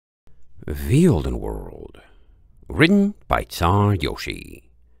The Olden World, written by Czar Yoshi.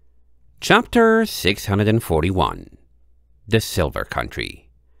 Chapter 641, The Silver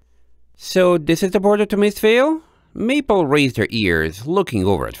Country. So this is the border to Mistvale? Maple raised her ears, looking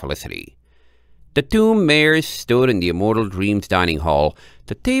over at Felicity. The two mares stood in the Immortal Dreams dining hall,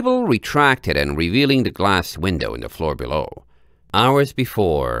 the table retracted and revealing the glass window in the floor below. Hours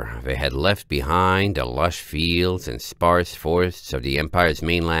before, they had left behind the lush fields and sparse forests of the Empire's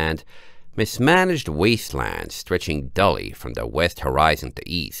mainland, mismanaged wastelands stretching dully from the west horizon to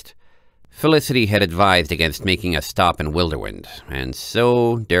east. Felicity had advised against making a stop in Wilderwind, and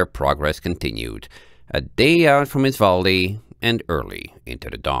so their progress continued, a day out from Isvaldi and early into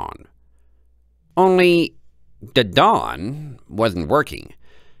the dawn. Only, the dawn wasn't working.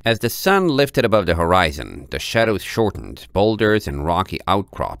 As the sun lifted above the horizon, the shadows shortened, boulders and rocky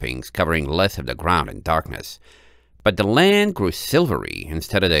outcroppings covering less of the ground in darkness. But the land grew silvery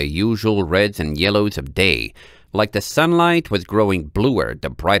instead of the usual reds and yellows of day, like the sunlight was growing bluer the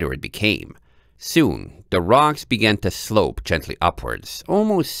brighter it became. Soon, the rocks began to slope gently upwards,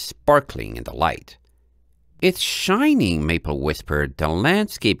 almost sparkling in the light. "It's shining," Maple whispered, the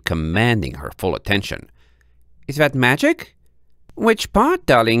landscape commanding her full attention. "Is that magic?" "Which part,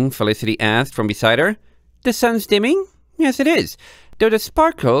 darling?" Felicity asked from beside her. "The sun's dimming?" "Yes, it is. Though the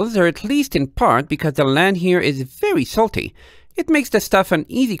sparkles are at least in part because the land here is very salty. It makes the stuff an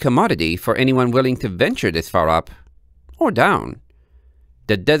easy commodity for anyone willing to venture this far up. Or down."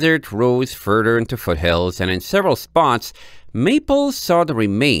 The desert rose further into foothills, and in several spots, Maple saw the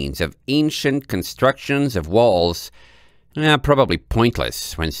remains of ancient constructions of walls. Probably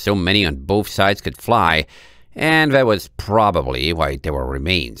pointless when so many on both sides could fly, and that was probably why they were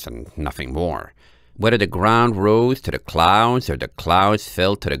remains and nothing more. Whether the ground rose to the clouds or the clouds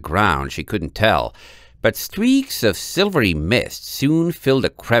fell to the ground, she couldn't tell, but streaks of silvery mist soon filled the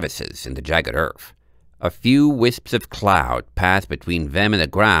crevices in the jagged earth. A few wisps of cloud passed between them and the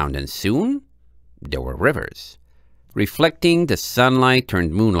ground, and soon there were rivers. Reflecting the sunlight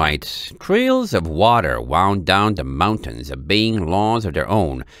turned moonlight, trails of water wound down the mountains, obeying laws of their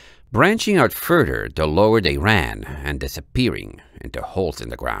own, branching out further the lower they ran and disappearing into holes in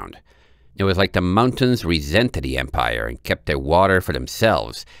the ground. It was like the mountains resented the Empire and kept their water for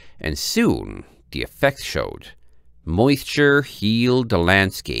themselves, and soon the effects showed. Moisture healed the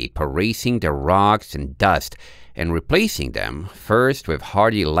landscape, erasing the rocks and dust and replacing them first with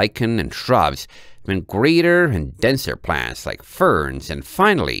hardy lichen and shrubs, then greater and denser plants like ferns, and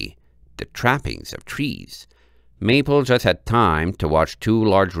finally the trappings of trees. Maple just had time to watch two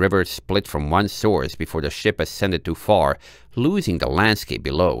large rivers split from one source before the ship ascended too far, losing the landscape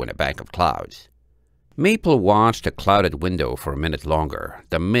below in a bank of clouds. Maple watched a clouded window for a minute longer,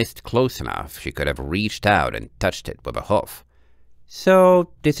 the mist close enough she could have reached out and touched it with a hoof.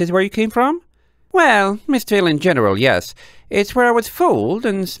 "So, this is where you came from?" "Well, Mistvale in general, yes. It's where I was foaled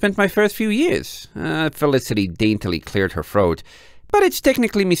and spent my first few years." Felicity daintily cleared her throat. "But it's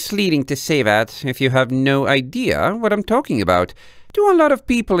technically misleading to say that if you have no idea what I'm talking about. To a lot of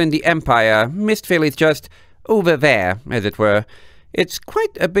people in the Empire, Mistvale is just over there, as it were. It's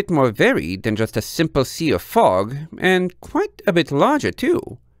quite a bit more varied than just a simple sea of fog, and quite a bit larger,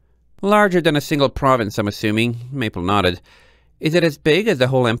 too." "Larger than a single province, I'm assuming," Maple nodded. "Is it as big as the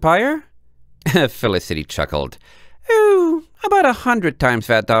whole Empire?" Felicity chuckled. "Oh, about 100 times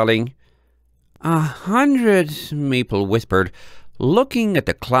that, darling." 100, Maple whispered, looking at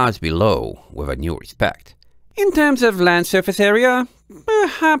the clouds below with a new respect. "In terms of land surface area,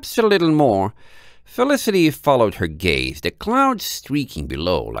 perhaps a little more." Felicity followed her gaze, the clouds streaking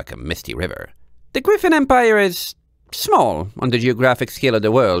below like a misty river. "The Griffin Empire is small on the geographic scale of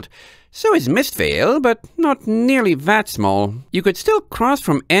the world. So is Mistvale, but not nearly that small. You could still cross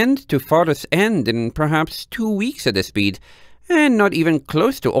from end to farthest end in perhaps 2 weeks at this speed, and not even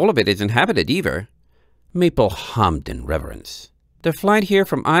close to all of it is inhabited either." Maple hummed in reverence. "The flight here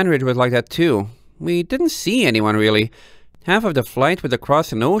from Ironridge was like that too. We didn't see anyone really. Half of the flight was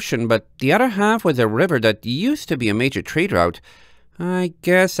across an ocean, but the other half was a river that used to be a major trade route. I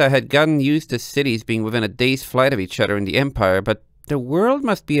guess I had gotten used to cities being within a day's flight of each other in the Empire, but the world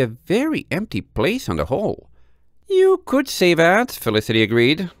must be a very empty place on the whole." "You could say that," Felicity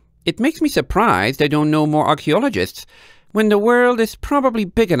agreed. "It makes me surprised I don't know more archaeologists, when the world is probably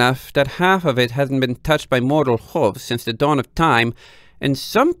big enough that half of it hasn't been touched by mortal hooves since the dawn of time, and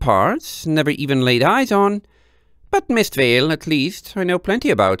some parts never even laid eyes on. But Mistvale, at least, I know plenty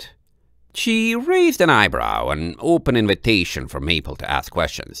about." She raised an eyebrow, an open invitation for Maple to ask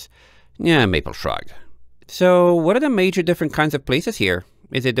questions. Maple shrugged. "So, what are the major different kinds of places here?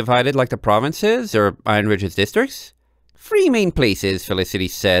 Is it divided like the provinces, or Ironridge's districts?" Three main places, Felicity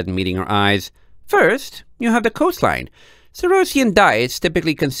said, meeting her eyes. First, you have the coastline. Cerosian diets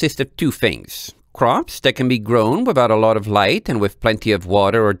typically consist of two things: crops that can be grown without a lot of light and with plenty of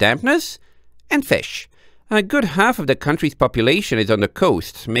water or dampness, and fish. A good half of the country's population is on the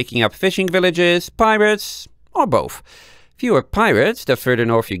coast, making up fishing villages, pirates, or both. Fewer pirates the further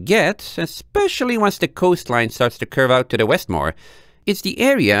north you get, especially once the coastline starts to curve out to the west more. It's the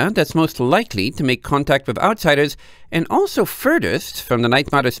area that's most likely to make contact with outsiders and also furthest from the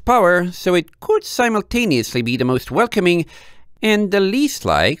Night Mother's power, so it could simultaneously be the most welcoming and the least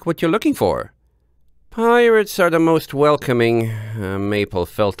like what you're looking for. Pirates are the most welcoming. Maple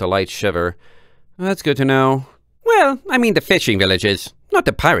felt a light shiver. That's good to know. Well, I mean the fishing villages, not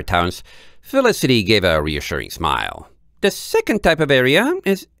the pirate towns. Felicity gave a reassuring smile. The second type of area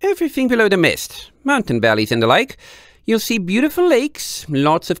is everything below the mist, mountain valleys and the like. You'll see beautiful lakes,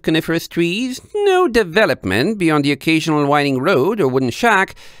 lots of coniferous trees, no development beyond the occasional winding road or wooden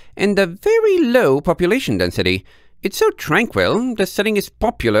shack, and a very low population density. It's so tranquil, the setting is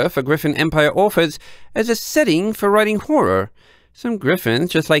popular for Griffin Empire authors as a setting for writing horror. Some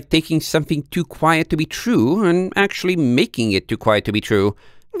Griffins just like taking something too quiet to be true and actually making it too quiet to be true.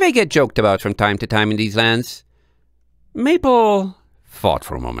 They get joked about from time to time in these lands. Maple thought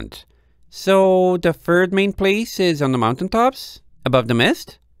for a moment. So the third main place is on the mountaintops, above the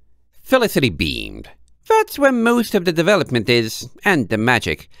mist? Felicity beamed. That's where most of the development is, and the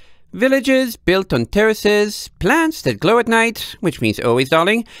magic. Villages built on terraces, plants that glow at night, which means always,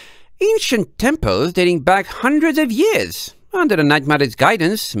 darling. Ancient temples dating back hundreds of years. Under the Night Mother's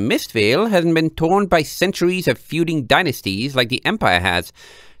guidance, Mistvale hasn't been torn by centuries of feuding dynasties like the Empire has.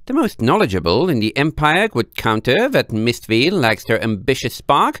 The most knowledgeable in the Empire would counter that Mistvale lacks their ambitious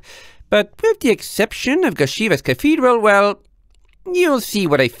spark, but with the exception of Gashiva's Cathedral, well, you'll see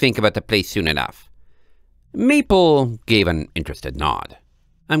what I think about the place soon enough. Maple gave an interested nod.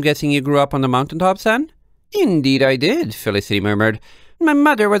 I'm guessing you grew up on the mountaintops, then? Indeed I did, Felicity murmured. My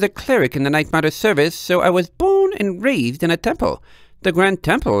mother was a cleric in the Night Mother's service, so I was born and raised in a temple. The Grand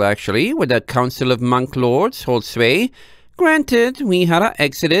Temple, actually, where the Council of Monk Lords holds sway. Granted, we had our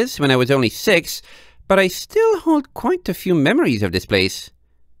exodus when I was only 6, but I still hold quite a few memories of this place.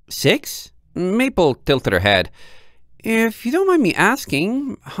 6? Maple tilted her head. If you don't mind me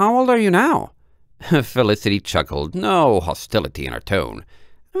asking, how old are you now? Felicity chuckled, no hostility in her tone.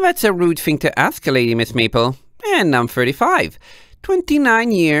 That's a rude thing to ask a lady, Miss Maple. And I'm 35.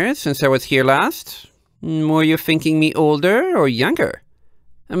 29 years since I was here last. Were you thinking me older or younger?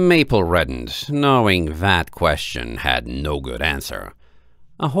 Maple reddened, knowing that question had no good answer.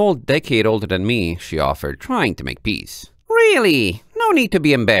 A whole decade older than me, she offered, trying to make peace. Really? No need to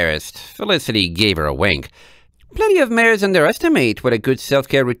be embarrassed. Felicity gave her a wink. Plenty of mayors underestimate what a good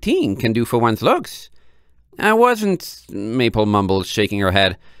self-care routine can do for one's looks. I wasn't, Maple mumbled, shaking her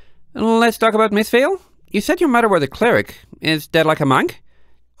head. Let's talk about Miss Vale. You said your mother was a cleric. Is that like a monk?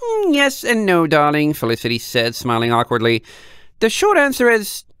 Yes and no, darling, Felicity said, smiling awkwardly. The short answer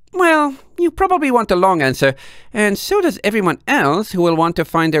is, well, you probably want the long answer, and so does everyone else who will want to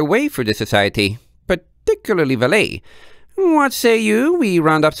find their way through the society, particularly Valet. What say you, we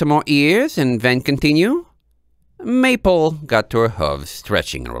round up some more ears and then continue? Maple got to her hooves,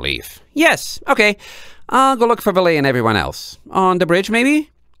 stretching in relief. Yes, okay. I'll go look for Valet and everyone else. On the bridge, maybe?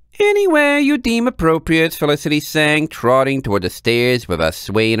 Anywhere you deem appropriate, Felicity sang, trotting toward the stairs with a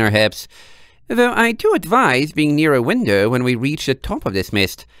sway in her hips. Though I do advise being near a window when we reach the top of this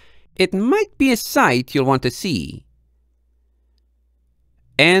mist. It might be a sight you'll want to see.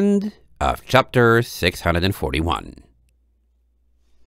 End of chapter 641.